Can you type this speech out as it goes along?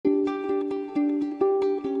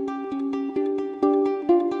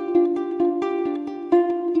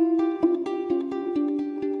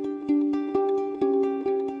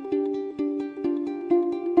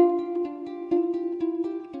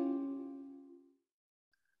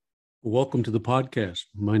Welcome to the podcast.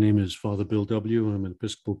 My name is Father Bill W. I'm an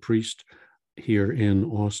Episcopal priest here in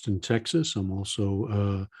Austin, Texas. I'm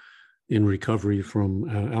also in recovery from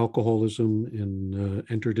alcoholism and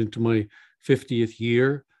entered into my 50th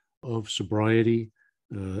year of sobriety.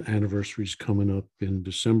 Anniversary's coming up in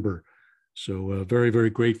December. So very, very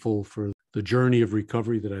grateful for the journey of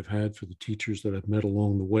recovery that I've had, for the teachers that I've met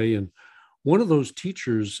along the way. And one of those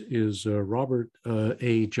teachers is Robert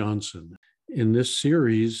A. Johnson. In this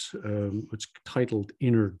series, it's titled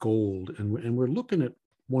Inner Gold, and we're looking at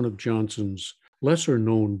one of Johnson's lesser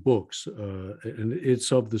known books, and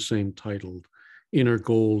it's of the same title, Inner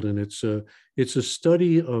Gold, and it's a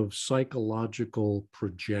study of psychological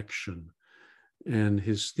projection. And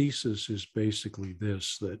his thesis is basically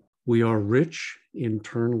this: that we are rich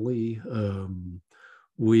internally,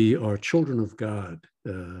 we are children of God.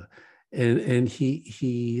 And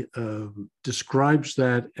he describes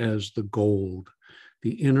that as the gold,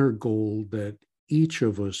 the inner gold that each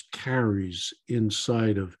of us carries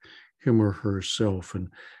inside of him or herself.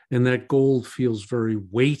 And that gold feels very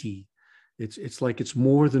weighty. It's like it's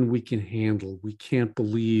more than we can handle. We can't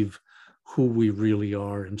believe who we really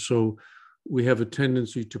are. And so we have a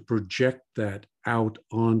tendency to project that out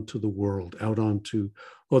onto the world, out onto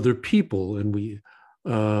other people, and we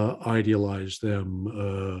idealize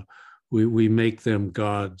them. We make them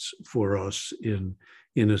gods for us in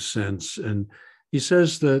a sense. And he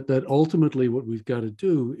says that ultimately what we've got to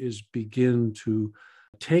do is begin to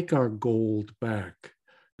take our gold back.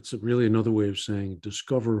 It's really another way of saying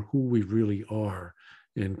discover who we really are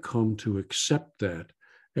and come to accept that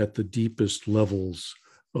at the deepest levels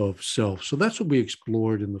of self. So that's what we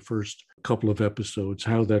explored in the first couple of episodes,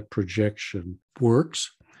 how that projection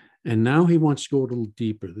works. And now he wants to go a little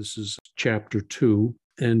deeper. This is chapter 2.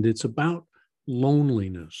 And it's about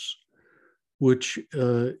loneliness, which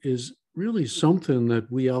is really something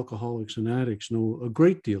that we alcoholics and addicts know a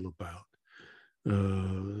great deal about.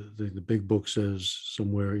 The big book says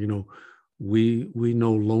somewhere, we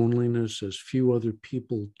know loneliness as few other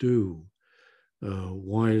people do.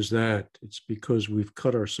 Why is that? It's because we've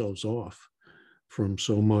cut ourselves off from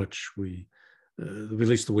so much. At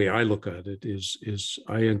least the way I look at it is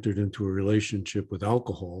I entered into a relationship with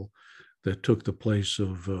alcohol that took the place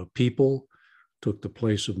of people, took the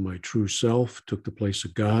place of my true self, took the place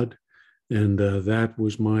of God, and that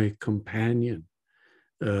was my companion.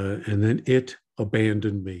 And then it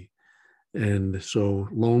abandoned me, and so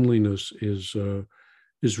loneliness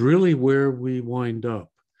is really where we wind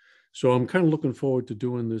up. So I'm kind of looking forward to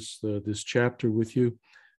doing this chapter with you.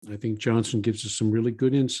 I think Johnson gives us some really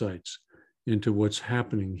good insights into what's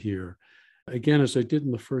happening here. Again, as I did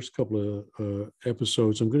in the first couple of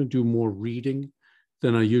episodes, I'm going to do more reading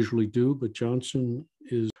than I usually do, but Johnson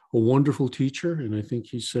is a wonderful teacher, and I think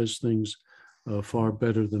he says things far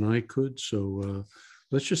better than I could. So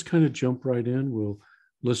let's just kind of jump right in. We'll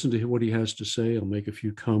listen to what he has to say. I'll make a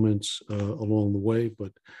few comments along the way,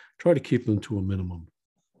 but try to keep them to a minimum.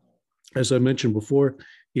 As I mentioned before,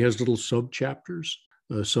 he has little sub-chapters,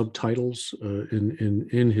 subtitles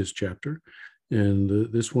in his chapter.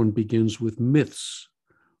 And this one begins with myths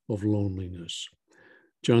of loneliness.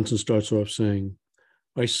 Johnson starts off saying,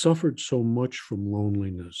 I suffered so much from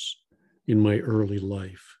loneliness in my early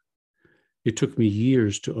life. It took me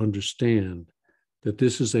years to understand that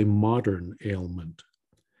this is a modern ailment.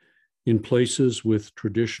 In places with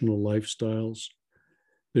traditional lifestyles,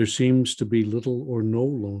 there seems to be little or no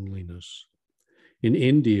loneliness. In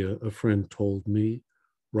India, a friend told me,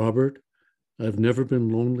 Robert, I've never been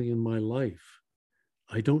lonely in my life.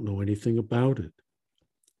 I don't know anything about it.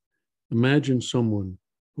 Imagine someone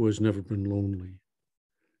who has never been lonely.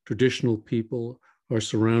 Traditional people are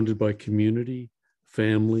surrounded by community,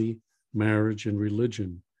 family, marriage, and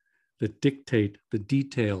religion that dictate the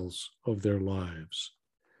details of their lives.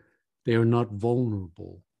 They are not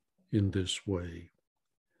vulnerable in this way.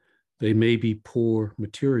 They may be poor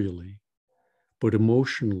materially, but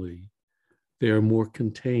emotionally, they are more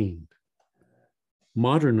contained.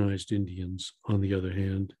 Modernized Indians, on the other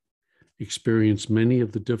hand, experience many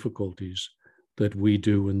of the difficulties that we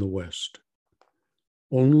do in the West.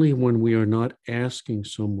 Only when we are not asking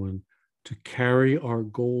someone to carry our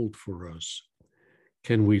gold for us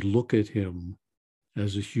can we look at him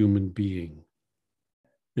as a human being.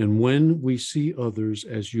 And when we see others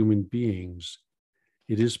as human beings,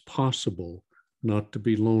 it is possible not to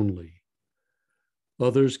be lonely.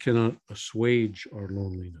 Others cannot assuage our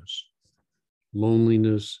loneliness.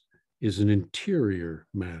 Loneliness is an interior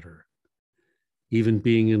matter. Even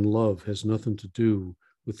being in love has nothing to do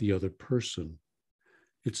with the other person.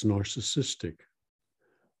 It's narcissistic.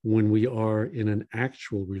 When we are in an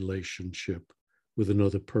actual relationship with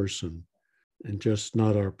another person and just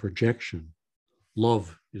not our projection.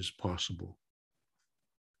 Love is possible.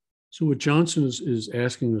 So what Johnson is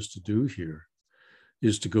asking us to do here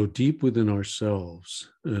is to go deep within ourselves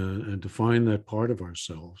and to find that part of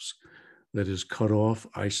ourselves that is cut off,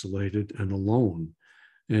 isolated, and alone,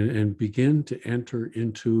 and begin to enter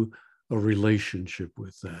into a relationship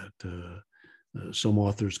with that. Some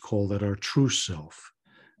authors call that our true self.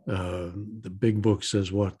 The big book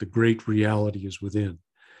says what? The great reality is within.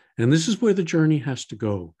 And this is where the journey has to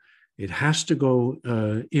go. It has to go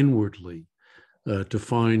inwardly to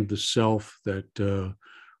find the self that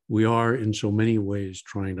we are in so many ways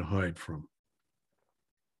trying to hide from.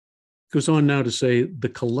 Goes on now to say the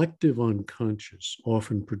collective unconscious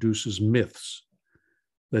often produces myths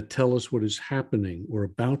that tell us what is happening or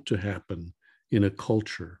about to happen in a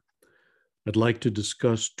culture. I'd like to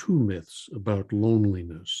discuss two myths about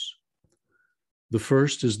loneliness. The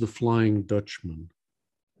first is the Flying Dutchman.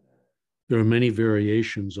 There are many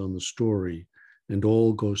variations on the story, and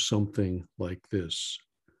all go something like this.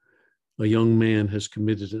 A young man has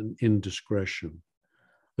committed an indiscretion,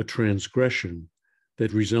 a transgression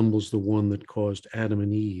that resembles the one that caused Adam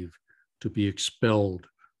and Eve to be expelled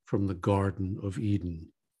from the Garden of Eden.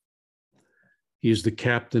 He is the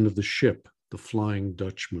captain of the ship, the Flying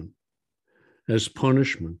Dutchman. As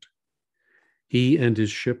punishment, he and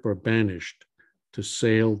his ship are banished to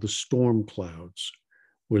sail the storm clouds,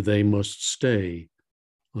 where they must stay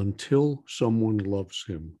until someone loves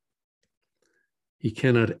him. He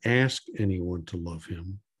cannot ask anyone to love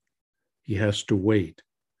him. He has to wait.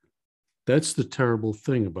 That's the terrible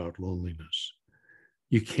thing about loneliness.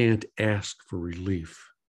 You can't ask for relief.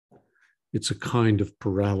 It's a kind of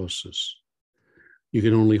paralysis. You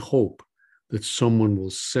can only hope that someone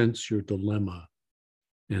will sense your dilemma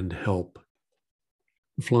and help.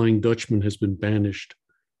 The Flying Dutchman has been banished,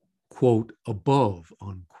 quote, above,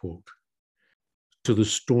 unquote, to the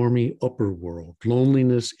stormy upper world.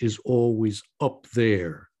 Loneliness is always up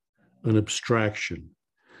there, an abstraction.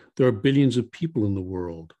 There are billions of people in the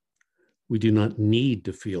world. We do not need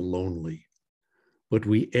to feel lonely, but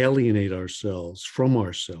we alienate ourselves from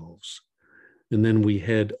ourselves, and then we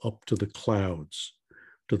head up to the clouds,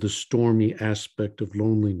 to the stormy aspect of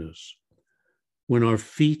loneliness. When our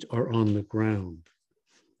feet are on the ground,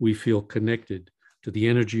 we feel connected to the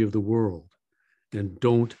energy of the world and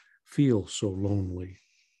don't feel so lonely.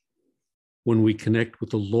 When we connect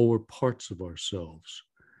with the lower parts of ourselves,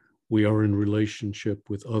 we are in relationship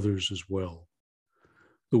with others as well.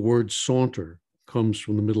 The word saunter comes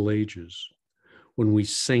from the Middle Ages, when we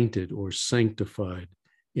sainted or sanctified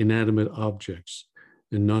inanimate objects,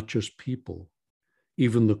 and not just people.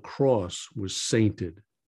 Even the cross was sainted,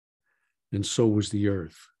 and so was the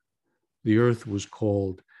earth. The earth was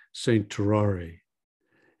called sanctuary.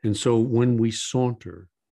 And so when we saunter,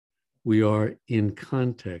 we are in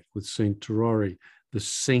contact with sanctuary, the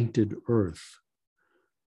sainted earth.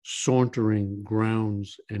 Sauntering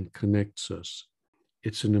grounds and connects us.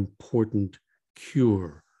 It's an important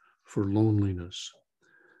cure for loneliness.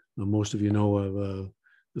 Most of you know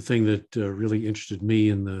the thing that really interested me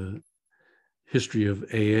in the history of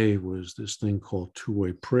AA was this thing called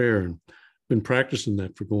two-way prayer. And I've been practicing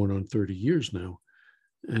that for going on 30 years now.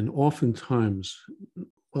 And oftentimes,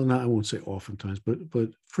 well, not, I won't say oftentimes, but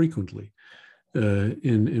frequently,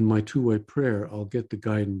 in my two-way prayer, I'll get the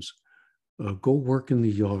guidance, go work in the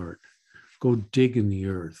yard, go dig in the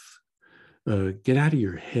earth, get out of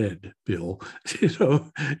your head, Bill,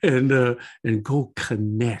 and go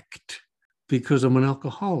connect, because I'm an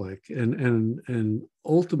alcoholic, and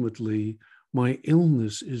ultimately my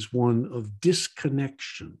illness is one of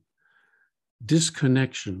disconnection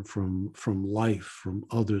from life, from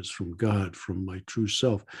others, from God, from my true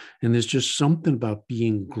self. And there's just something about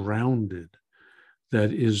being grounded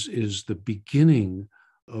that is the beginning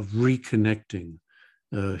of reconnecting.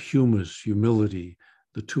 Humus, humility,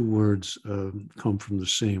 the two words come from the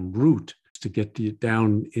same root, to get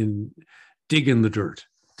down in, dig in the dirt.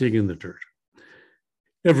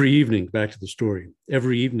 Every evening, back to the story,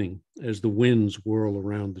 every evening as the winds whirl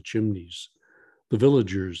around the chimneys, the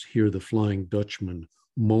villagers hear the Flying Dutchman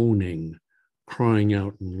moaning, crying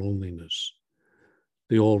out in loneliness.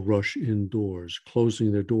 They all rush indoors,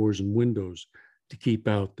 closing their doors and windows to keep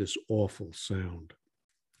out this awful sound.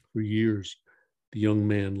 For years, the young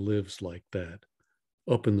man lives like that,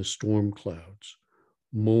 up in the storm clouds,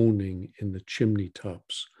 moaning in the chimney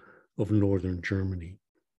tops of northern Germany.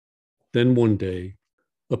 Then one day,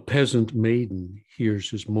 a peasant maiden hears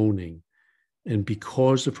his moaning, and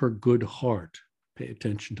because of her good heart, pay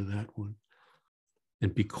attention to that one,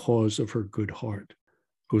 and because of her good heart,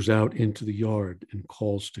 goes out into the yard and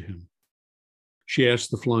calls to him. She asks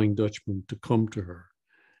the Flying Dutchman to come to her,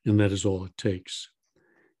 and that is all it takes.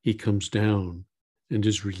 He comes down and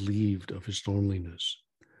is relieved of his loneliness.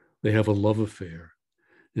 They have a love affair,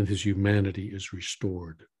 and his humanity is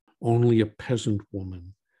restored. Only a peasant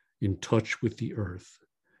woman in touch with the earth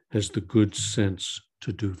has the good sense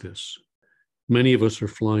to do this. Many of us are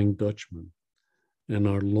Flying Dutchmen, and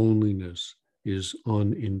our loneliness is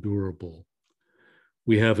unendurable.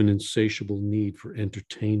 We have an insatiable need for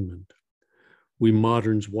entertainment. We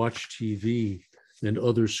moderns watch TV and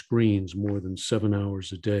other screens more than 7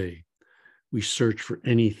 hours a day. We search for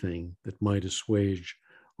anything that might assuage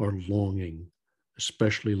our longing,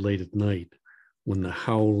 especially late at night when the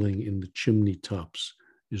howling in the chimney tops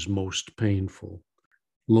is most painful.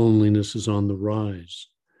 Loneliness is on the rise,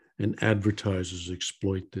 and advertisers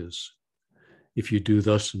exploit this. If you do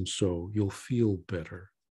thus and so, you'll feel better.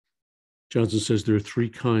 Johnson says there are 3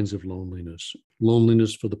 kinds of loneliness: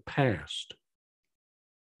 loneliness for the past,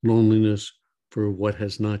 loneliness for what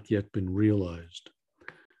has not yet been realized,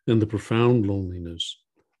 and the profound loneliness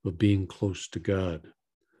of being close to God.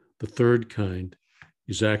 The 3rd kind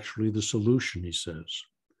is actually the solution, he says.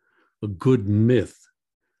 A good myth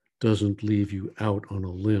doesn't leave you out on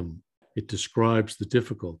a limb. It describes the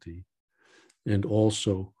difficulty and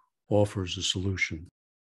also offers a solution.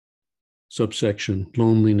 Subsection,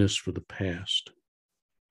 loneliness for the past.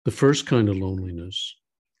 The first kind of loneliness,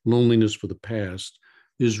 loneliness for the past,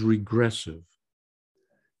 is regressive.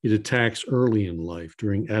 It attacks early in life,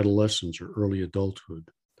 during adolescence or early adulthood.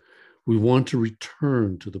 We want to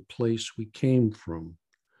return to the place we came from.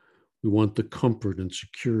 We want the comfort and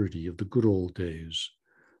security of the good old days,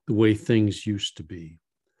 the way things used to be.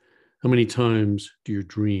 How many times do your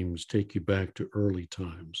dreams take you back to early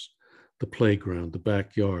times? The playground, the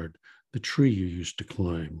backyard, the tree you used to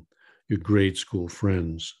climb, your grade school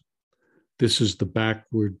friends. This is the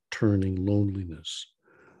backward turning loneliness,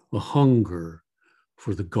 a hunger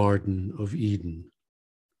for the Garden of Eden.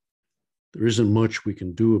 There isn't much we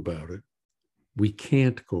can do about it. We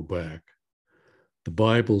can't go back. The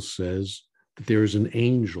Bible says that there is an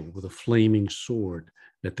angel with a flaming sword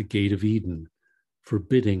at the gate of Eden,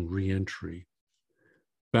 forbidding re-entry.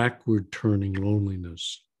 Backward turning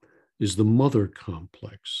loneliness is the mother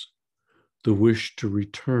complex, the wish to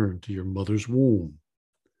return to your mother's womb.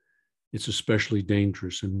 It's especially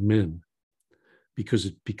dangerous in men because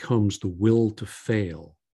it becomes the will to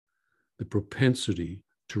fail, the propensity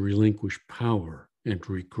to relinquish power and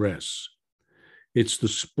regress. It's the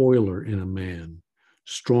spoiler in a man,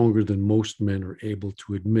 stronger than most men are able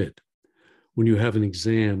to admit. When you have an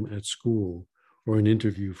exam at school or an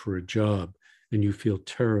interview for a job and you feel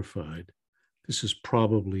terrified, this is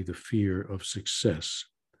probably the fear of success.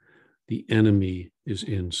 The enemy is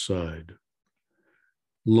inside.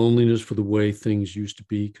 Loneliness for the way things used to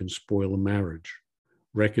be can spoil a marriage,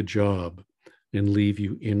 wreck a job, and leave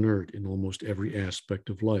you inert in almost every aspect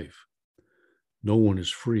of life. No one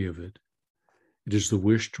is free of it. It is the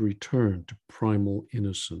wish to return to primal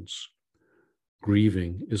innocence.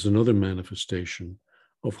 Grieving is another manifestation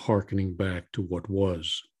of hearkening back to what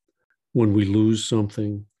was. When we lose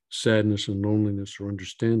something, sadness and loneliness are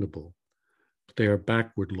understandable, but they are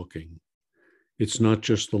backward looking. It's not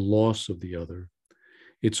just the loss of the other,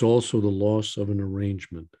 it's also the loss of an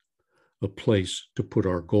arrangement, a place to put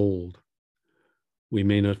our gold. We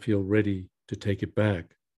may not feel ready to take it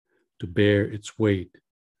back, to bear its weight,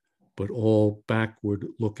 but all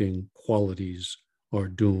backward-looking qualities are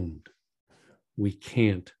doomed. We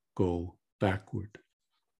can't go backward.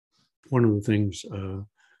 One of the things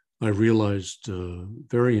I realized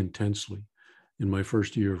very intensely in my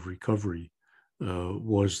first year of recovery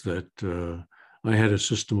was that I had a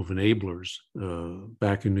system of enablers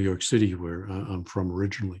back in New York City, where I'm from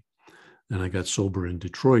originally, and I got sober in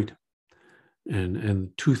Detroit.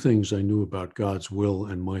 And 2 things I knew about God's will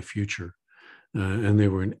and my future, and they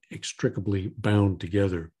were inextricably bound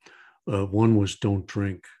together. One was don't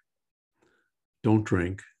drink,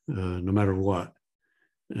 no matter what.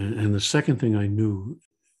 And the second thing I knew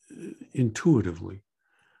intuitively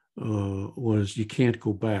was you can't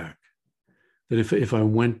go back. That if I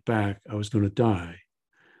went back, I was going to die.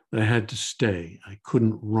 That I had to stay. I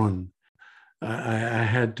couldn't run. I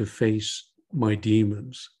had to face my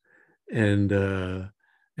demons. And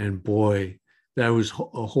boy, that was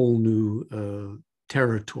a whole new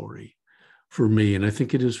territory for me. And I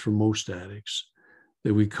think it is for most addicts,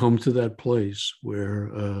 that we come to that place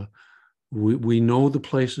where we know the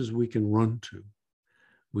places we can run to.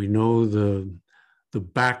 We know the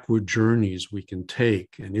backward journeys we can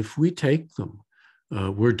take. And if we take them,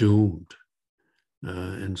 we're doomed.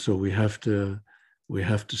 And so we have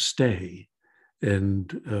to stay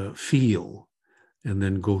and feel and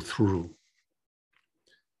then go through.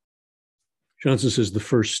 Johnson says the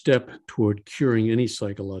first step toward curing any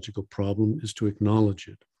psychological problem is to acknowledge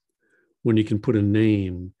it. When you can put a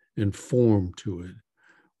name and form to it,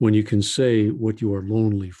 when you can say what you are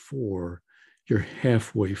lonely for, you're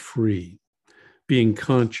halfway free. Being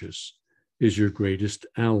conscious is your greatest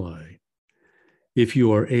ally. If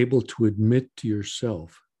you are able to admit to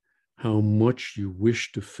yourself how much you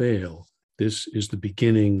wish to fail, this is the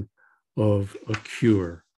beginning of a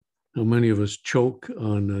cure. How many of us choke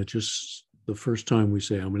on just the first time we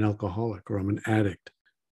say, I'm an alcoholic or I'm an addict?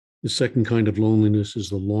 The second kind of loneliness is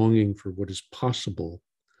the longing for what is possible,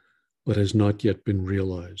 but has not yet been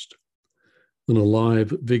realized. An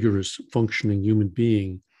alive, vigorous, functioning human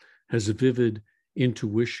being has a vivid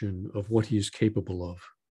intuition of what he is capable of.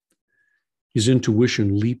 His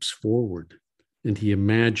intuition leaps forward and he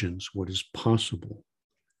imagines what is possible.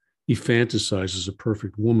 He fantasizes a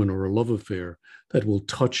perfect woman or a love affair that will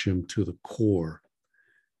touch him to the core.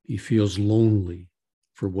 He feels lonely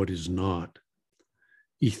for what is not.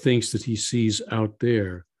 He thinks that he sees out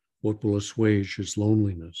there what will assuage his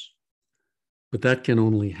loneliness. But that can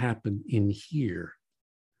only happen in here.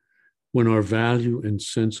 When our value and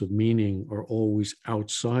sense of meaning are always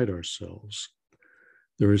outside ourselves,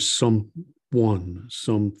 there is someone,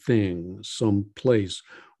 something, some place,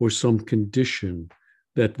 or some condition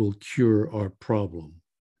that will cure our problem,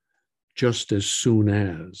 just as soon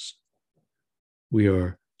as we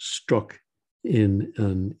are stuck in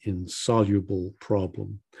an insoluble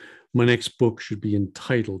problem. My next book should be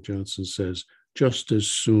entitled, Johnson says, Just as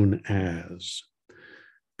Soon As,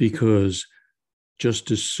 because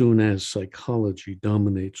just as soon as psychology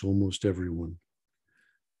dominates almost everyone.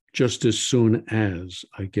 Just as soon as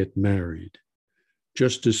I get married,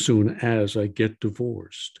 just as soon as I get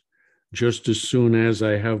divorced, just as soon as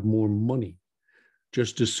I have more money,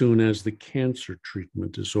 just as soon as the cancer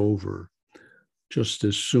treatment is over, just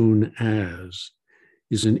as soon as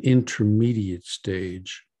is an intermediate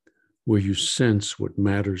stage where you sense what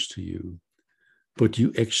matters to you, but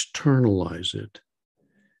you externalize it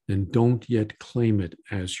and don't yet claim it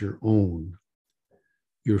as your own.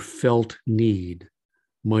 Your felt need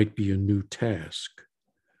might be a new task,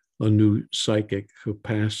 a new psychic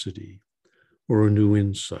capacity, or a new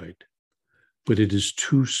insight, but it is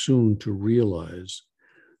too soon to realize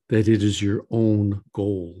that it is your own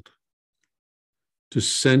gold. To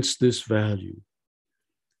sense this value,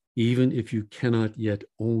 even if you cannot yet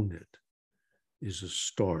own it, is a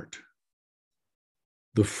start.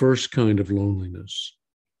 The first kind of loneliness,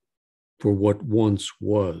 for what once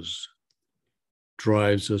was,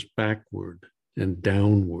 drives us backward and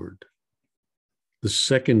downward. The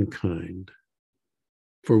second kind,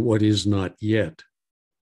 for what is not yet,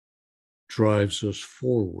 drives us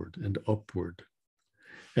forward and upward.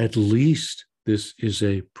 At least this is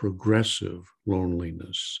a progressive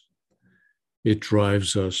loneliness. It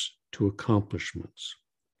drives us to accomplishments.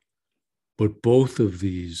 But both of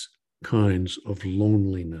these kinds of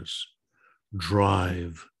loneliness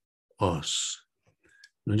drive us.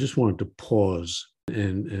 And I just wanted to pause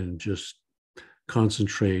and just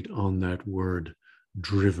concentrate on that word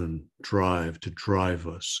driven, drive, to drive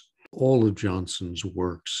us. All of Johnson's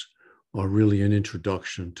works are really an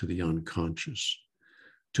introduction to the unconscious.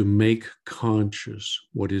 To make conscious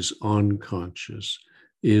what is unconscious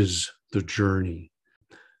is the journey.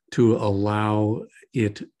 To allow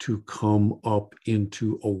it to come up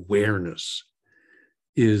into awareness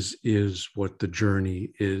is what the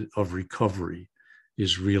journey of recovery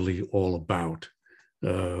is really all about.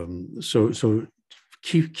 So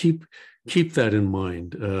keep that in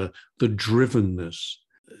mind. The drivenness.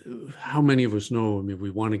 How many of us know? I mean, we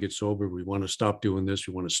want to get sober. We want to stop doing this.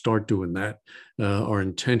 We want to start doing that. Our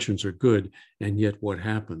intentions are good, and yet what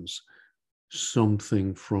happens?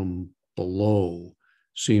 Something from below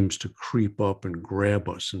seems to creep up and grab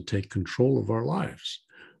us and take control of our lives.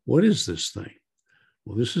 What is this thing?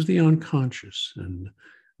 Well, this is the unconscious, and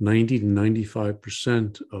 90 to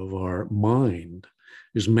 95% of our mind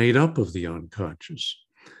is made up of the unconscious.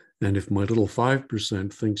 And if my little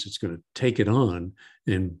 5% thinks it's going to take it on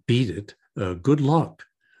and beat it, good luck,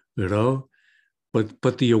 you know.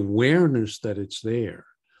 But the awareness that it's there,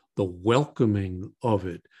 the welcoming of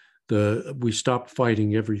it, we stop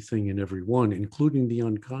fighting everything and everyone, including the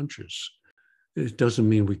unconscious. It doesn't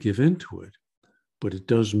mean we give into it, but it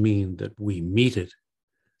does mean that we meet it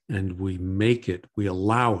and we make it, we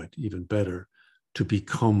allow it, even better, to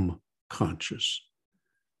become conscious,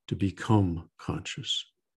 to become conscious.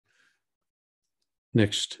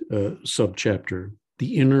 Next subchapter,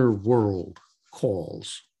 the inner world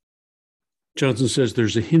calls. Johnson says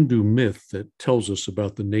there's a Hindu myth that tells us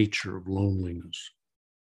about the nature of loneliness,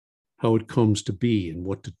 how it comes to be and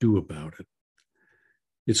what to do about it.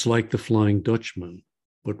 It's like the Flying Dutchman,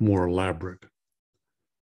 but more elaborate.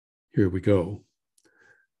 Here we go.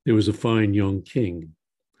 There was a fine young king.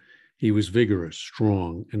 He was vigorous,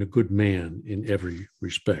 strong, and a good man in every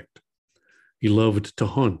respect. He loved to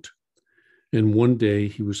hunt, and one day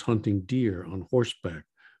he was hunting deer on horseback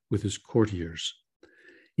with his courtiers.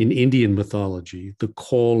 In Indian mythology, the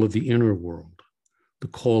call of the inner world, the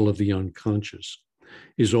call of the unconscious,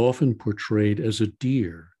 is often portrayed as a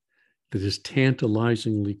deer that is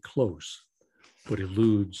tantalizingly close, but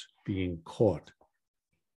eludes being caught.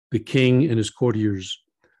 The king and his courtiers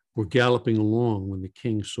were galloping along when the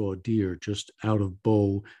king saw a deer just out of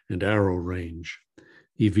bow and arrow range.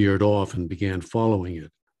 He veered off and began following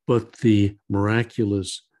it, but the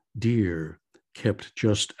miraculous deer kept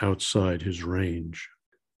just outside his range.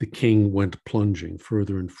 The king went plunging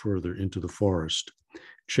further and further into the forest,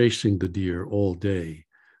 chasing the deer all day.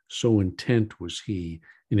 So intent was he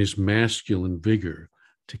in his masculine vigor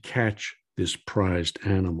to catch this prized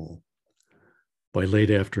animal. By late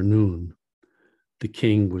afternoon, the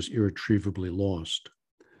king was irretrievably lost,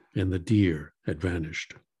 and the deer had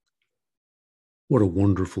vanished. What a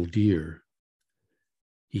wonderful deer.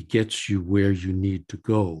 He gets you where you need to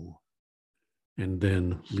go, and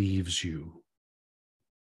then leaves you.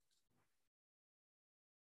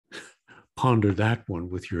 Ponder that one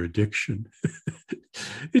with your addiction.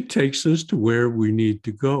 It takes us to where we need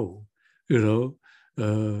to go,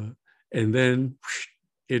 and then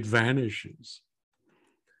it vanishes.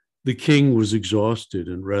 The king was exhausted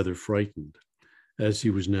and rather frightened, as he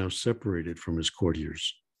was now separated from his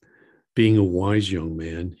courtiers. Being a wise young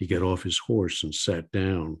man, he got off his horse and sat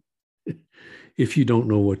down. If you don't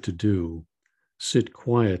know what to do, sit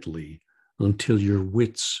quietly until your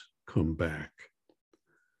wits come back.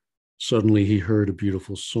 Suddenly he heard a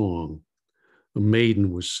beautiful song. A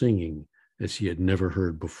maiden was singing as he had never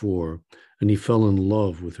heard before, and he fell in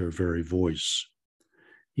love with her very voice.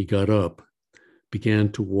 He got up,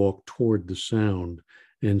 began to walk toward the sound,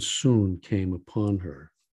 and soon came upon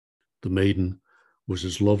her. The maiden was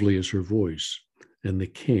as lovely as her voice, and the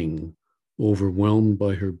king, overwhelmed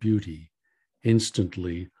by her beauty,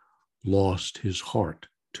 instantly lost his heart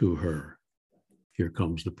to her. Here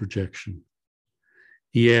comes the projection.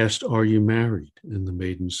 He asked, "Are you married?" And the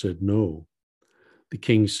maiden said, "No." The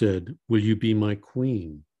king said, "Will you be my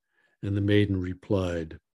queen?" And the maiden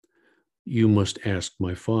replied, "You must ask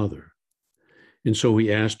my father." And so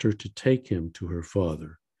he asked her to take him to her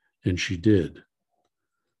father, and she did.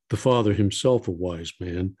 The father, himself a wise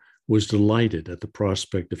man, was delighted at the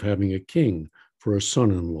prospect of having a king for a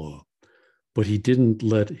son-in-law, but he didn't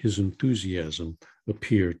let his enthusiasm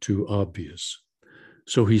appear too obvious.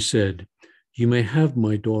 So he said, "You may have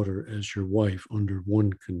my daughter as your wife under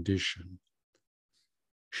one condition.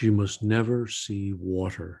 She must never see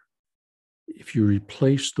water." If you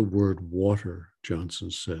replace the word water,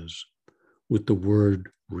 Johnson says, with the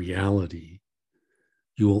word reality,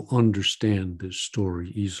 you will understand this story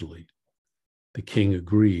easily. The king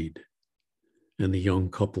agreed, and the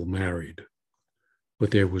young couple married.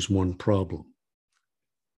 But there was one problem: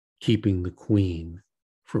 keeping the queen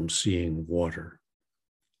from seeing water.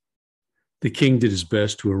 The king did his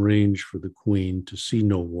best to arrange for the queen to see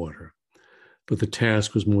no water, but the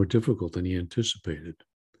task was more difficult than he anticipated.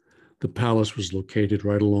 The palace was located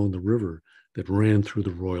right along the river that ran through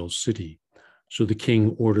the royal city, so the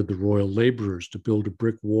king ordered the royal laborers to build a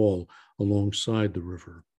brick wall alongside the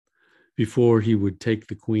river. Before he would take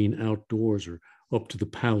the queen outdoors or up to the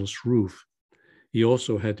palace roof, he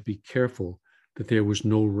also had to be careful that there was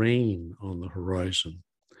no rain on the horizon.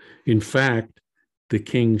 In fact, the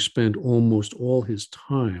king spent almost all his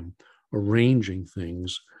time arranging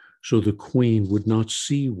things so the queen would not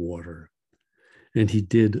see water, and he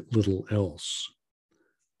did little else.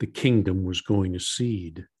 The kingdom was going to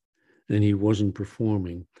seed, and he wasn't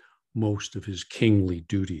performing most of his kingly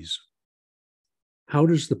duties. How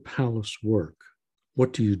does the palace work?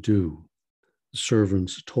 What do you do? The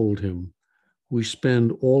servants told him, "We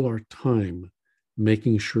spend all our time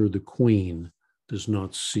making sure the queen does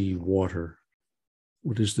not see water."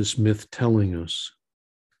 What is this myth telling us?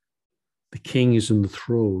 The king is in the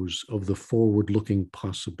throes of the forward-looking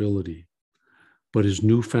possibility, but his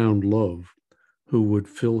newfound love, who would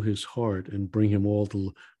fill his heart and bring him all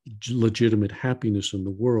the legitimate happiness in the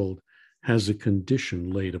world, has a condition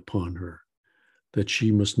laid upon her, that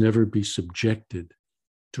she must never be subjected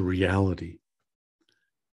to reality.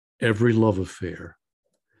 Every love affair,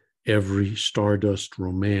 every stardust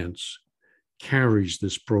romance carries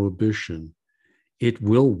this prohibition. It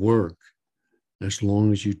will work, as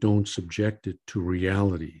long as you don't subject it to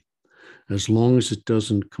reality, as long as it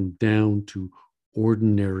doesn't come down to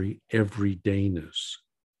ordinary everydayness.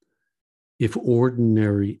 If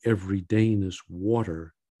ordinary everydayness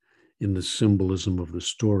water in the symbolism of the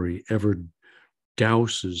story ever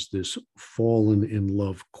douses this fallen in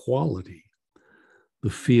love quality, the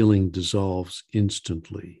feeling dissolves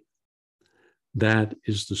instantly. That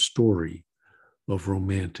is the story of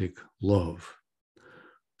romantic love.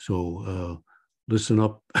 So listen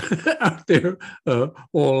up out there,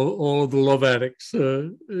 all of the love addicts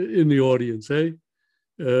in the audience, hey?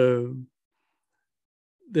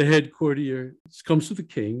 The head courtier comes to the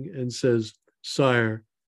king and says, "Sire,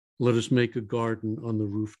 let us make a garden on the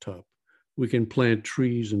rooftop. We can plant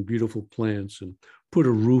trees and beautiful plants and put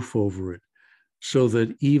a roof over it so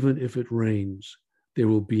that even if it rains, there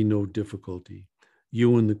will be no difficulty.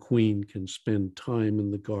 You and the queen can spend time in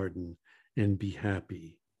the garden and be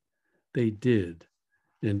happy." They did,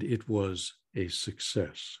 and it was a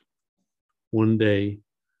success. One day,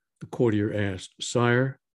 the courtier asked,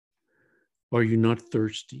 "Sire, are you not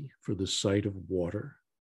thirsty for the sight of water?"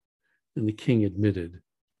 And the king admitted,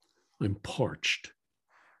 "I'm parched,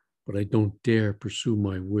 but I don't dare pursue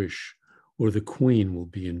my wish, or the queen will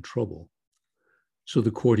be in trouble." So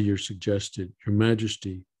the courtier suggested, "Your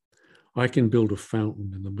Majesty, I can build a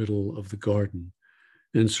fountain in the middle of the garden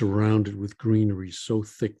and surround it with greenery so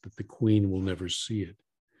thick that the queen will never see it.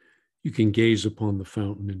 You can gaze upon the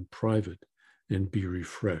fountain in private and be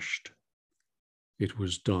refreshed." It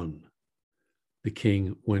was done. The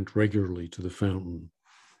king went regularly to the fountain,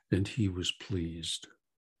 and he was pleased.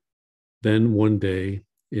 Then one day,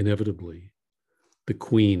 inevitably, the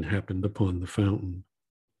queen happened upon the fountain.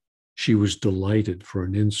 She was delighted for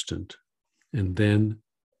an instant, and then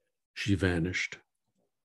she vanished.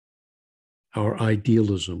 Our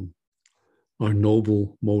idealism, our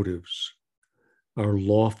noble motives, our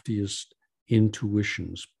loftiest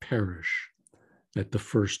intuitions perish at the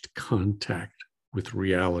first contact with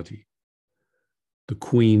reality. The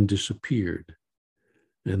queen disappeared,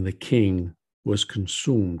 and the king was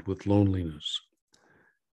consumed with loneliness.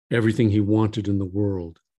 Everything he wanted in the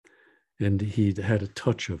world, and he'd had a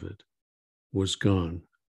touch of it, was gone.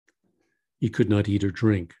 He could not eat or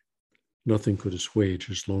drink. Nothing could assuage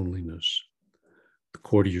his loneliness. The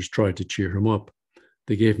courtiers tried to cheer him up.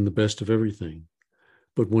 They gave him the best of everything.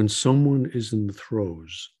 But when someone is in the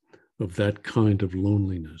throes of that kind of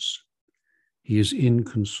loneliness, he is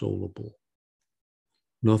inconsolable.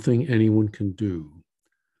 Nothing anyone can do,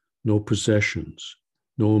 no possessions,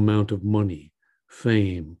 no amount of money,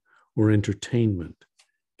 fame, or entertainment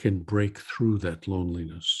can break through that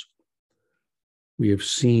loneliness. We have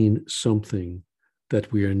seen something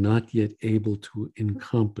that we are not yet able to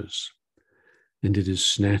encompass, and it is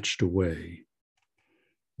snatched away.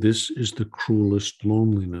 This is the cruelest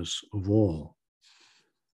loneliness of all.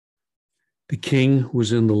 The king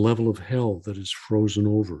was in the level of hell that is frozen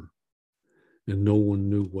over, and no one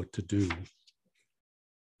knew what to do.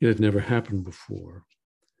 It had never happened before,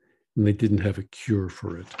 and they didn't have a cure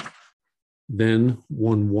for it. Then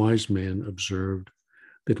one wise man observed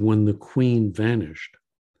that when the queen vanished,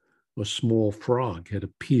 a small frog had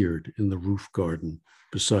appeared in the roof garden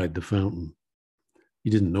beside the fountain. He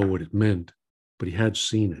didn't know what it meant, but he had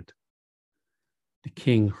seen it. The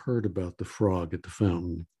king heard about the frog at the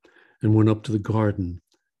fountain and went up to the garden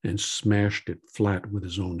and smashed it flat with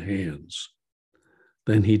his own hands.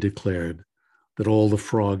 Then he declared that all the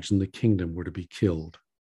frogs in the kingdom were to be killed.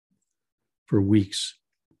 For weeks,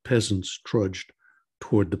 peasants trudged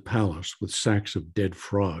toward the palace with sacks of dead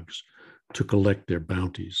frogs to collect their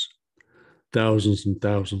bounties. Thousands and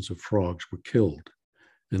thousands of frogs were killed,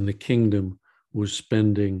 and the kingdom was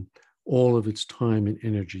spending all of its time and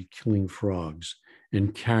energy killing frogs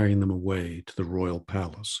and carrying them away to the royal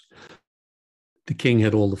palace. The king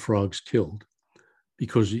had all the frogs killed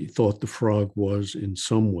because he thought the frog was in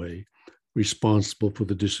some way responsible for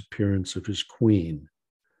the disappearance of his queen.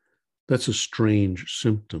 That's a strange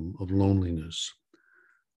symptom of loneliness.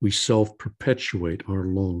 We self-perpetuate our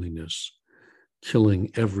loneliness,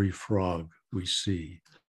 killing every frog we see.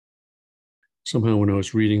 Somehow when I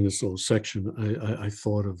was reading this little section, I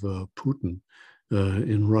thought of Putin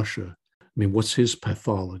in Russia. I mean, what's his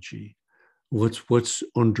pathology? What's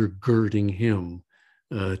undergirding him,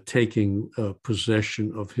 taking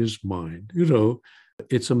possession of his mind? You know,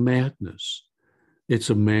 it's a madness. It's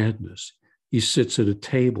a madness. He sits at a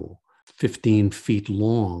table 15 feet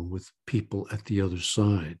long with people at the other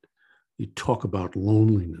side. You talk about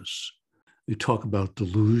loneliness. You talk about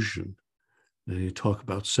delusion. And you talk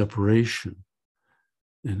about separation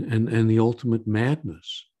and the ultimate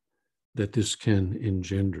madness that this can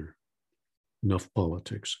engender. Enough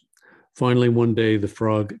politics. Finally, one day, the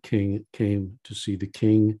Frog King came to see the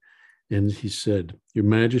king, and he said, "Your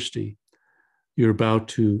Majesty, you're about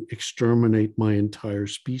to exterminate my entire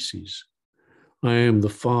species. I am the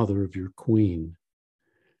father of your queen.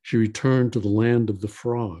 She returned to the land of the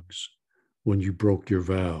frogs when you broke your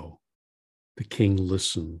vow." The king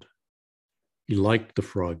listened. He liked the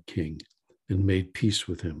Frog King and made peace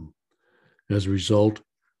with him. As a result,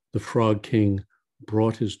 the Frog King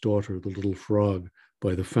brought his daughter, the little frog,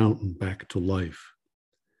 by the fountain back to life.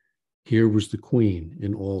 Here was the queen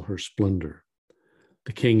in all her splendor.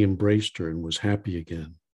 The king embraced her and was happy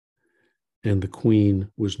again. And the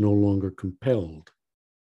queen was no longer compelled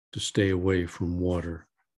to stay away from water.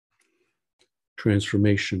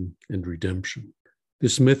 Transformation and redemption.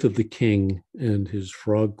 This myth of the king and his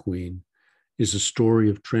frog queen is a story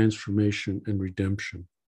of transformation and redemption.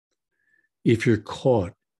 If you're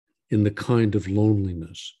caught in the kind of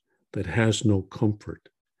loneliness that has no comfort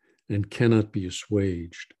and cannot be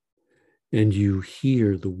assuaged, and you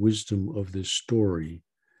hear the wisdom of this story,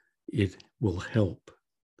 it will help.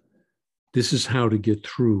 This is how to get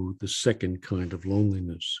through the second kind of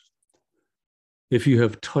loneliness. If you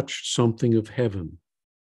have touched something of heaven,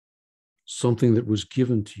 something that was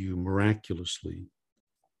given to you miraculously,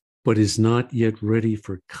 but is not yet ready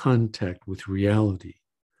for contact with reality,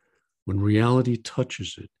 when reality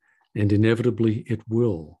touches it, and inevitably it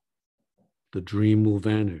will, the dream will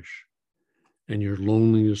vanish, and your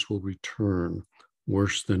loneliness will return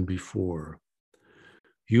worse than before.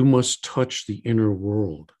 You must touch the inner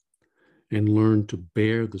world and learn to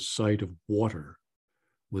bear the sight of water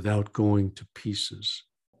without going to pieces.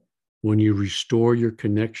 When you restore your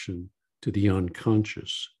connection to the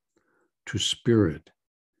unconscious, to spirit,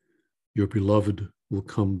 your beloved will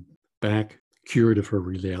come back cured of her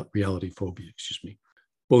reality phobia,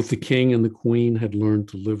 Both the king and the queen had learned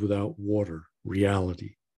to live without water,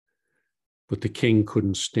 reality, but the king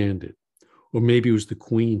couldn't stand it. Or maybe it was the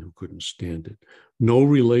queen who couldn't stand it. No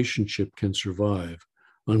relationship can survive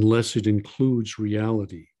unless it includes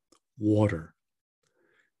reality, water.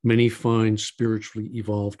 Many fine spiritually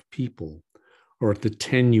evolved people are at the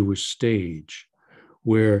tenuous stage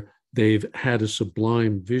where they've had a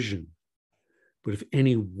sublime vision, but if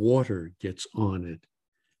any water gets on it,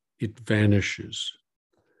 it vanishes.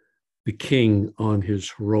 The king on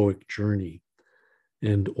his heroic journey,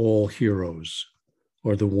 and all heroes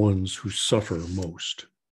are the ones who suffer most.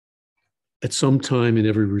 At some time in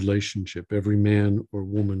every relationship, every man or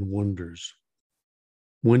woman wonders,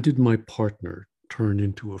 when did my partner turn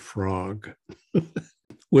into a frog?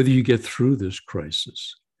 Whether you get through this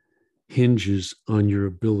crisis hinges on your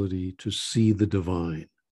ability to see the divine.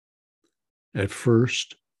 At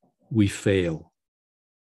first, we fail.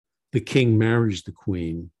 The king marries the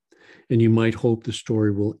queen, and you might hope the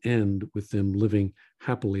story will end with them living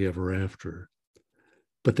happily ever after.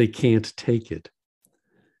 But they can't take it.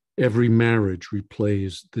 Every marriage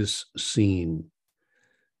replays this scene,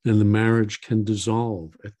 and the marriage can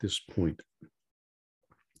dissolve at this point.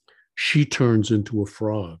 She turns into a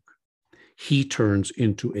frog. He turns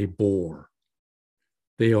into a boar.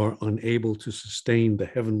 They are unable to sustain the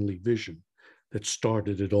heavenly vision that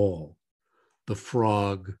started it all. The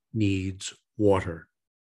frog needs water.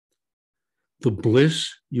 The bliss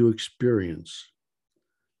you experience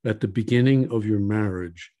at the beginning of your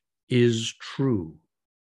marriage is true,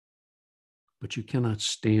 but you cannot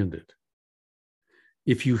stand it.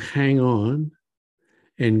 If you hang on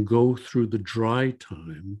and go through the dry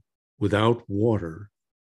time without water,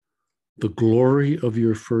 the glory of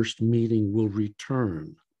your first meeting will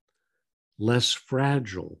return, less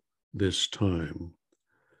fragile this time,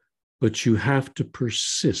 but you have to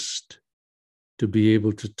persist to be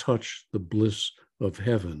able to touch the bliss of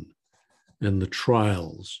heaven and the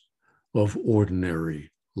trials of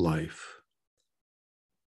ordinary life.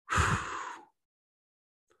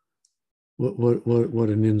 What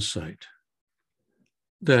an insight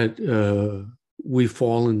that we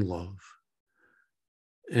fall in love.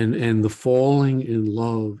 And the falling in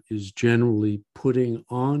love is generally putting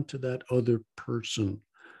onto that other person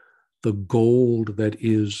the gold that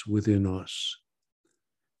is within us.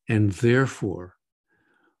 And therefore,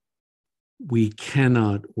 we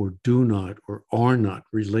cannot or do not or are not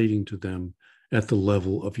relating to them at the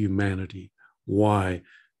level of humanity. Why?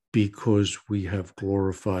 Because we have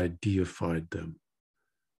glorified, deified them.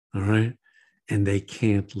 All right? And they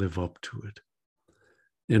can't live up to it.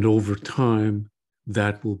 And over time,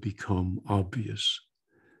 that will become obvious.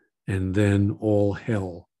 And then all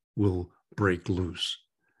hell will break loose.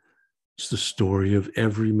 It's the story of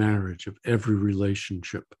every marriage, of every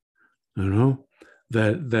relationship,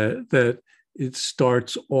 that it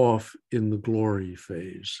starts off in the glory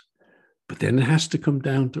phase, but then it has to come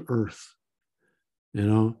down to earth.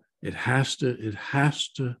 It has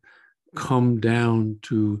to come down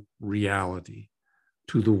to reality,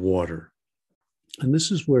 to the water. And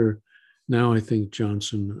this is where now I think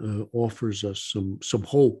Johnson offers us some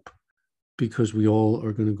hope, because we all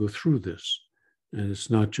are going to go through this. And it's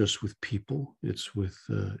not just with people, it's with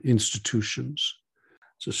institutions.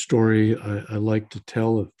 It's a story I like to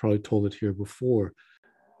tell. I've probably told it here before.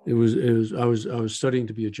 I was studying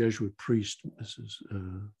to be a Jesuit priest. This is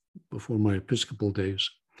before my Episcopal days.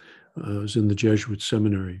 I was in the Jesuit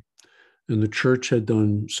seminary, and the church had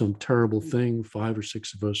done some terrible thing. 5 or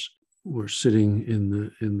 6 of us were sitting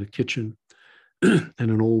in the kitchen, and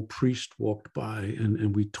an old priest walked by,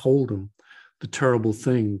 and we told him the terrible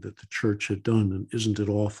thing that the church had done, and isn't it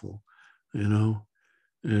awful,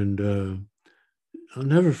 And I'll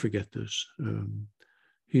never forget this.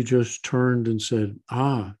 He just turned and said,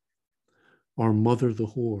 "Ah, our mother the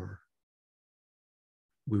whore."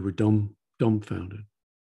 We were dumbfounded.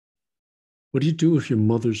 What do you do if your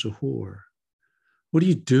mother's a whore? What do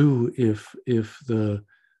you do if the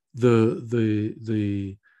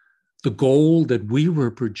goal that we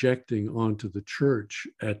were projecting onto the church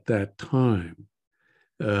at that time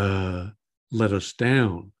let us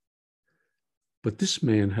down? But this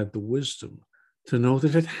man had the wisdom to know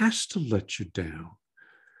that it has to let you down.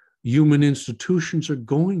 Human institutions are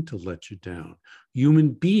going to let you down.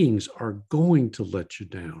 Human beings are going to let you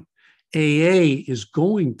down. AA is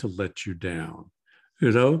going to let you down.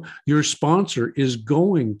 Your sponsor is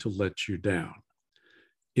going to let you down.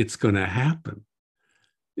 It's going to happen.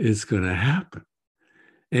 It's going to happen.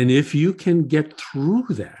 And if you can get through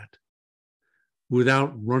that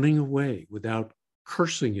without running away, without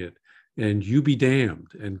cursing it, and you be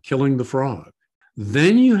damned and killing the frog,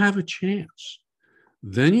 then you have a chance.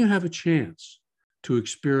 Then you have a chance to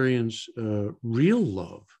experience real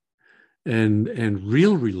love and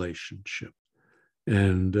real relationship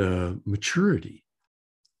and maturity.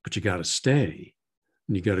 But you got to stay,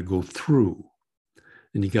 and you got to go through,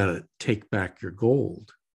 and you got to take back your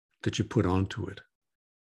gold that you put onto it.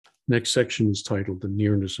 Next section is titled The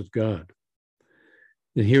Nearness of God.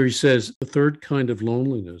 And here he says, the third kind of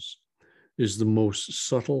loneliness is the most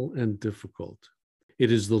subtle and difficult.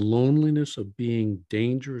 It is the loneliness of being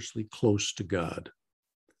dangerously close to God.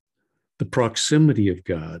 The proximity of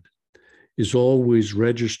God is always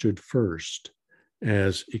registered first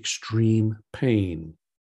as extreme pain.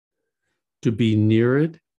 To be near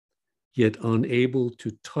it, yet unable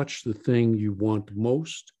to touch the thing you want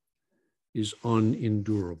most, is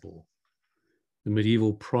unendurable. The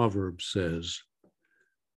medieval proverb says,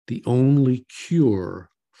 the only cure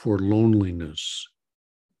for loneliness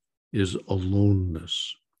is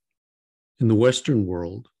aloneness. In the Western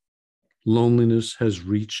world, loneliness has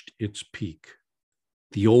reached its peak.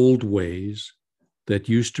 The old ways that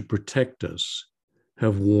used to protect us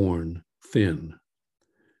have worn thin.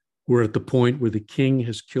 We're at the point where the king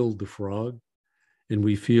has killed the frog, and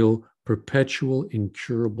we feel perpetual,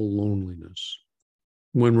 incurable loneliness.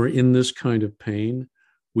 When we're in this kind of pain,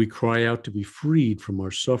 we cry out to be freed from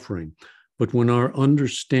our suffering. But when our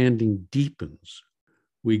understanding deepens,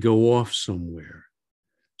 we go off somewhere,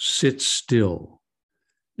 sit still,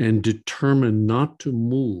 and determine not to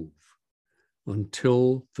move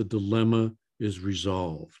until the dilemma is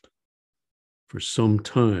resolved. For some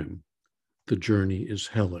time, the journey is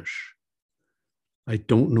hellish. I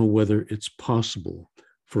don't know whether it's possible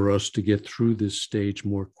for us to get through this stage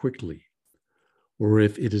more quickly, or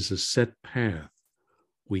if it is a set path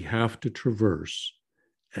we have to traverse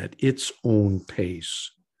at its own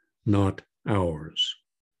pace, not ours.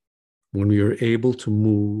 When we are able to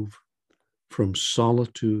move from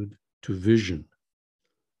solitude to vision,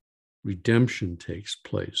 redemption takes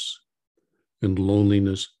place and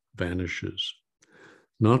loneliness vanishes,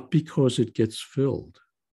 not because it gets filled,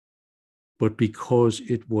 but because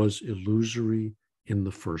it was illusory in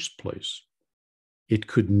the first place. It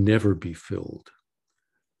could never be filled.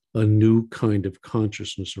 A new kind of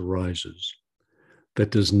consciousness arises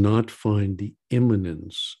that does not find the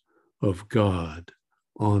immanence of God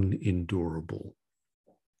unendurable.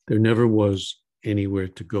 There never was anywhere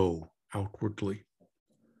to go outwardly,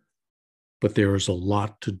 but there is a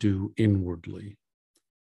lot to do inwardly.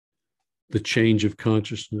 The change of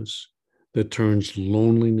consciousness that turns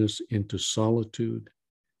loneliness into solitude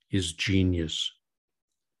is genius.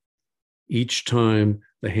 Each time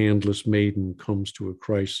the handless maiden comes to a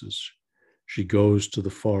crisis, she goes to the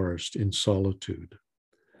forest in solitude.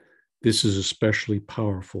 This is especially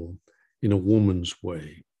powerful in a woman's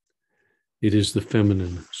way. It is the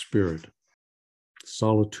feminine spirit.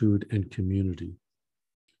 solitude and community.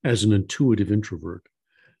 As an intuitive introvert,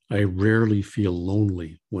 I rarely feel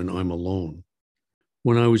lonely when I'm alone.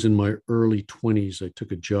 When I was in my early 20s, I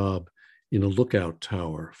took a job in a lookout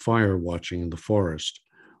tower, fire watching in the forest.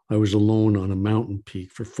 I was alone on a mountain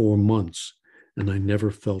peak for 4 months, and I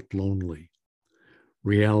never felt lonely.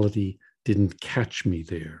 Reality didn't catch me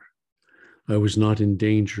there. I was not in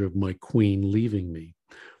danger of my queen leaving me.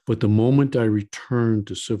 But the moment I returned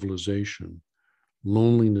to civilization,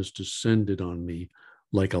 loneliness descended on me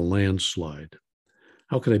like a landslide.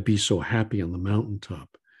 How could I be so happy on the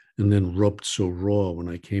mountaintop and then rubbed so raw when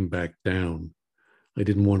I came back down? I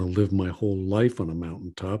didn't want to live my whole life on a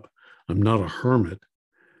mountaintop. I'm not a hermit.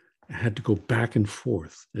 I had to go back and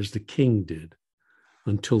forth as the king did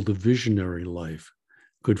until the visionary life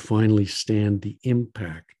could finally stand the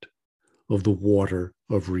impact of the water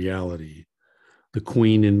of reality. The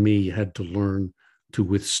queen in me had to learn to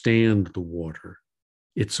withstand the water.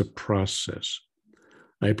 It's a process.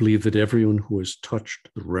 I believe that everyone who has touched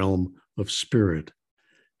the realm of spirit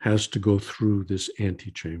has to go through this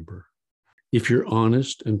antechamber. If you're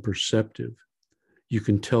honest and perceptive, you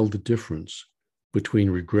can tell the difference between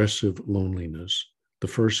regressive loneliness, the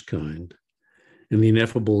first kind, and the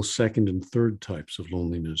ineffable second and third types of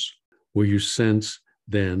loneliness, where you sense,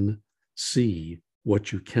 then see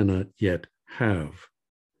what you cannot yet have.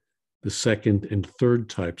 The second and third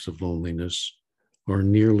types of loneliness are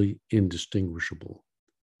nearly indistinguishable.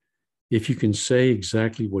 If you can say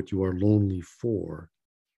exactly what you are lonely for,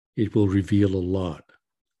 it will reveal a lot.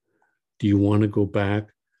 Do you want to go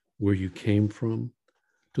back where you came from,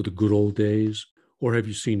 to the good old days, or have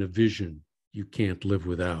you seen a vision you can't live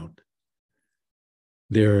without?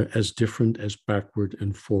 They're as different as backward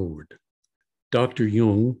and forward. Dr.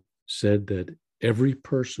 Jung said that every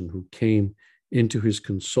person who came into his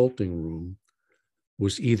consulting room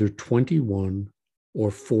was either 21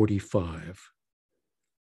 or 45,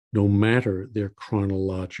 no matter their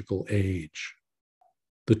chronological age.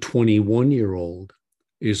 The 21-year-old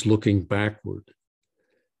is looking backward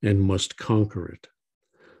and must conquer it.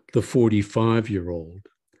 The 45-year-old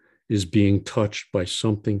is being touched by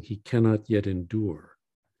something he cannot yet endure.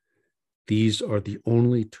 These are the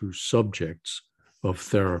only two subjects of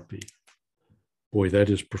therapy. Boy, that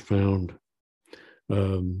is profound.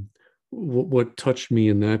 What touched me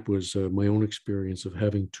in that was my own experience of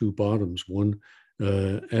having two bottoms, one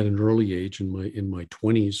at an early age in my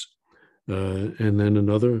 20s, and then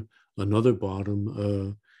another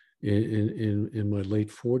bottom in my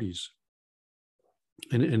late 40s.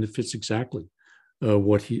 And it fits exactly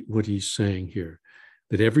what he's saying here,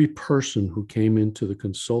 that every person who came into the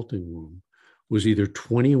consulting room was either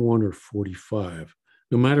 21 or 45,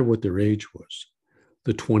 no matter what their age was.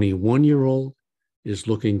 The 21-year-old is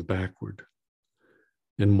looking backward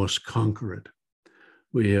and must conquer it.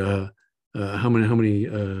 How many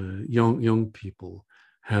young people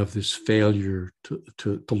have this failure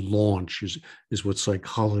to launch, is what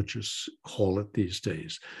psychologists call it these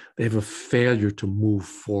days. They have a failure to move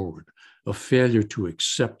forward, a failure to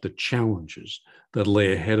accept the challenges that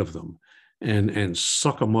lay ahead of them and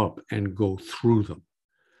suck them up and go through them.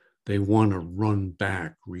 They want to run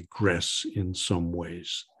back, regress in some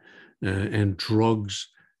ways. And drugs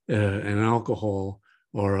and alcohol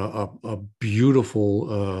are a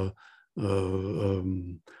beautiful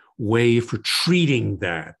way for treating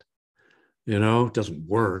that. You know, it doesn't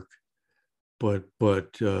work, but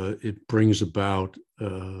it brings about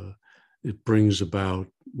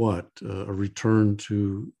what? A return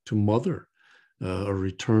to mother, a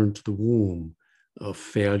return to the womb, a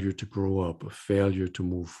failure to grow up, a failure to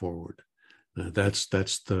move forward. That's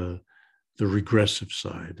the regressive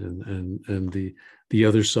side, and the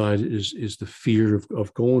other side is the fear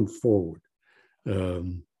of going forward,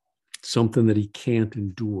 something that he can't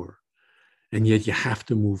endure, and yet you have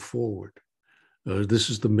to move forward. This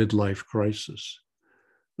is the midlife crisis,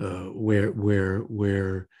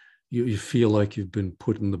 where you feel like you've been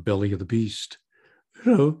put in the belly of the beast.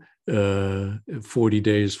 40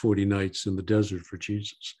 days, 40 nights in the desert for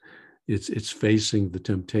Jesus. It's facing the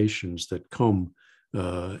temptations that come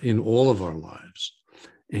in all of our lives,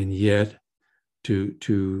 and yet to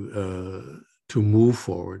move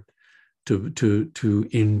forward, to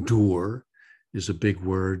endure is a big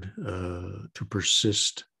word, to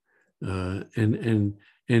persist, and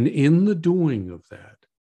in the doing of that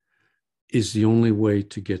is the only way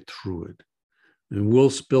to get through it. And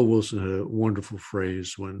Bill Wilson had a wonderful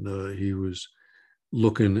phrase when he was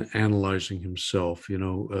analyzing himself,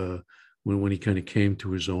 when he kind of came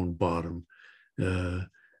to his own bottom. There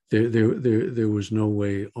was no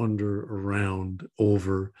way under, around,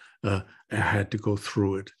 over. I had to go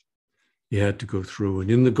through it. He had to go through, and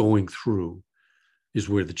in the going through is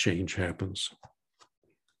where the change happens.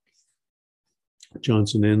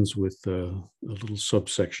 Johnson ends with a little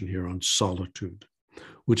subsection here on solitude,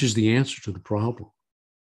 which is the answer to the problem.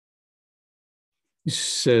 He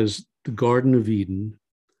says, the Garden of Eden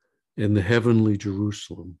and the heavenly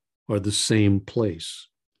Jerusalem are the same place,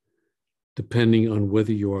 depending on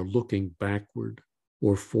whether you are looking backward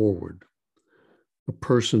or forward. A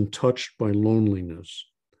person touched by loneliness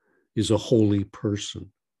is a holy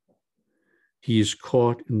person. He is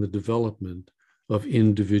caught in the development of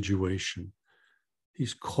individuation.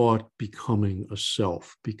 He's caught becoming a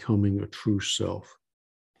self, becoming a true self.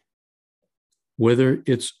 Whether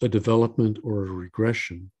it's a development or a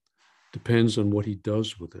regression depends on what he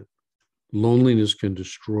does with it. Loneliness can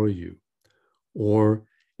destroy you, or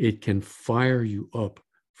it can fire you up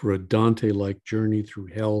for a Dante-like journey through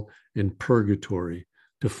hell and purgatory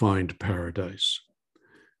to find paradise.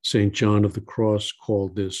 St. John of the Cross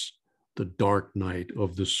called this the dark night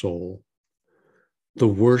of the soul. The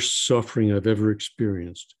worst suffering I've ever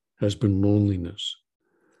experienced has been loneliness,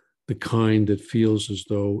 the kind that feels as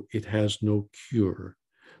though it has no cure,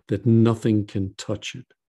 that nothing can touch it.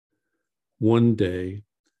 One day,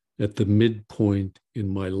 at the midpoint in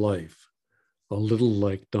my life, a little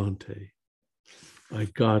like Dante, I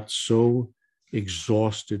got so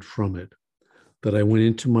exhausted from it that I went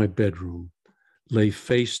into my bedroom, lay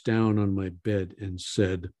face down on my bed, and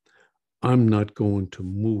said, I'm not going to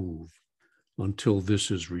move until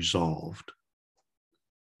this is resolved.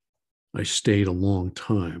 I stayed a long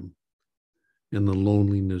time, and the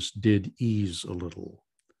loneliness did ease a little.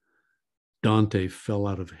 Dante fell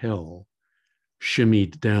out of hell,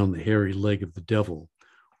 shimmied down the hairy leg of the devil,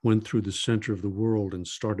 went through the center of the world, and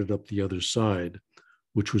started up the other side,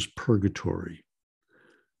 which was purgatory.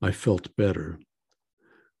 I felt better.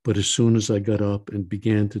 But as soon as I got up and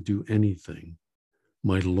began to do anything,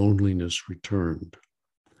 my loneliness returned.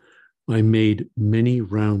 I made many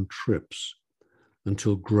round trips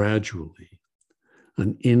until gradually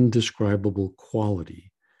an indescribable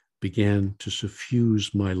quality began to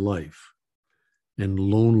suffuse my life, and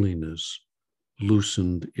loneliness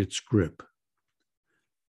loosened its grip.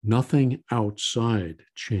 Nothing outside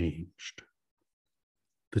changed.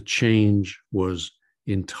 The change was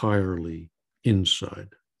entirely inside.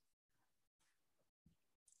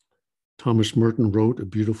 Thomas Merton wrote a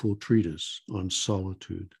beautiful treatise on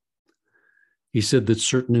solitude. He said that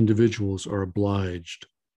certain individuals are obliged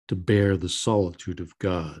to bear the solitude of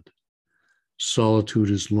God. Solitude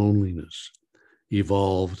is loneliness,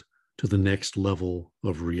 evolved to the next level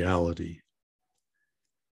of reality.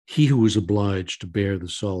 He who is obliged to bear the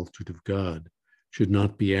solitude of God should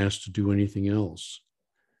not be asked to do anything else.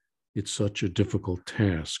 It's such a difficult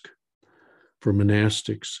task. For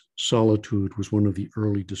monastics, solitude was one of the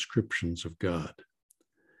early descriptions of God.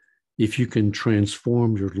 If you can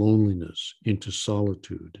transform your loneliness into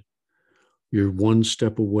solitude, you're one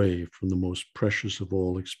step away from the most precious of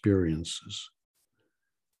all experiences.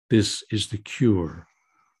 This is the cure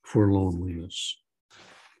for loneliness.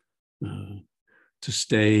 To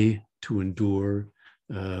stay, to endure,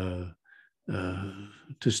 to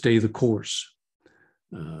stay the course.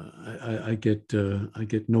 I get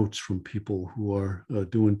notes from people who are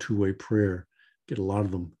doing two-way prayer. Get a lot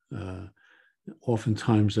of them.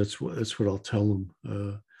 Oftentimes, that's what I'll tell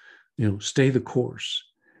them. Stay the course.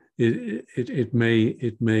 It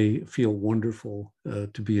may feel wonderful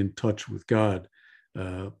to be in touch with God,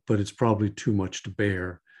 but it's probably too much to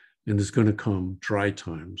bear, and there's going to come dry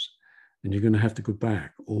times, and you're going to have to go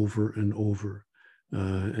back over and over,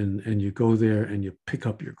 and you go there and you pick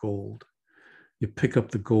up your gold. You pick up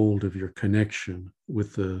the gold of your connection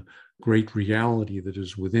with the great reality that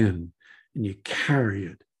is within, and you carry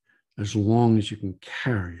it as long as you can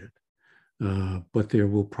carry it. But there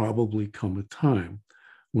will probably come a time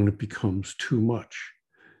when it becomes too much,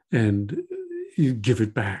 and you give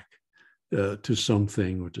it back to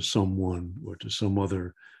something or to someone or to some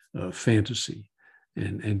other fantasy,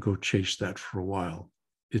 and go chase that for a while.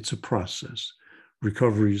 It's a process.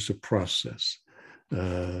 Recovery is a process.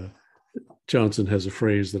 Johnson has a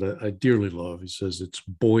phrase that I dearly love. He says, it's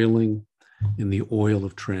boiling in the oil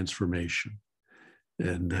of transformation.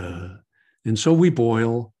 And so we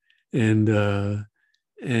boil, and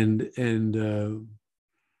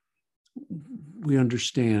we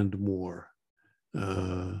understand more.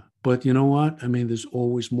 But you know what? I mean, there's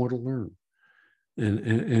always more to learn.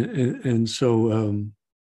 And so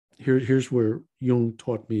here's where Jung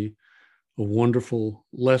taught me a wonderful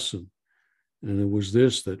lesson. And it was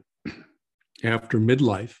this, that after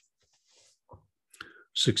midlife,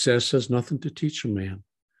 success has nothing to teach a man.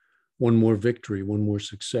 one more victory, one more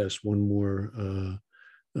success, one more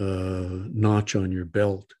notch on your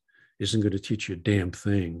belt isn't going to teach you a damn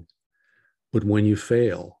thing. But when you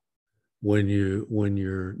fail, when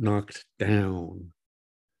you're knocked down,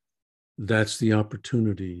 that's the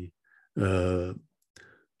opportunity to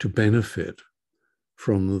benefit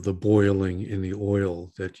from the boiling in the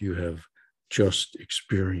oil that you have just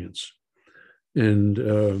experienced. And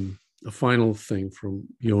a final thing from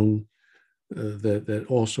Jung that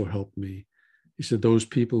also helped me. He said, those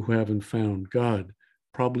people who haven't found God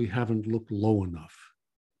probably haven't looked low enough.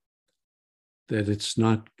 That it's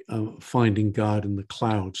not finding God in the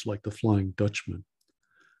clouds like the Flying Dutchman,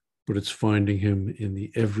 but it's finding him in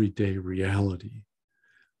the everyday reality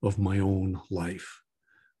of my own life.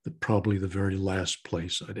 That probably the very last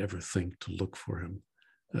place I'd ever think to look for him.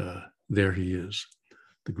 There he is.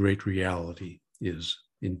 The great reality is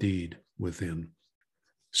indeed within.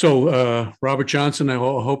 So Robert Johnson, I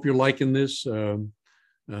hope you're liking this.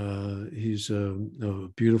 He's a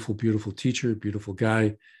beautiful, beautiful teacher, beautiful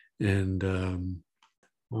guy. And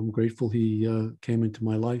I'm grateful he came into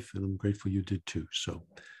my life, and I'm grateful you did too. So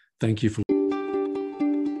thank you for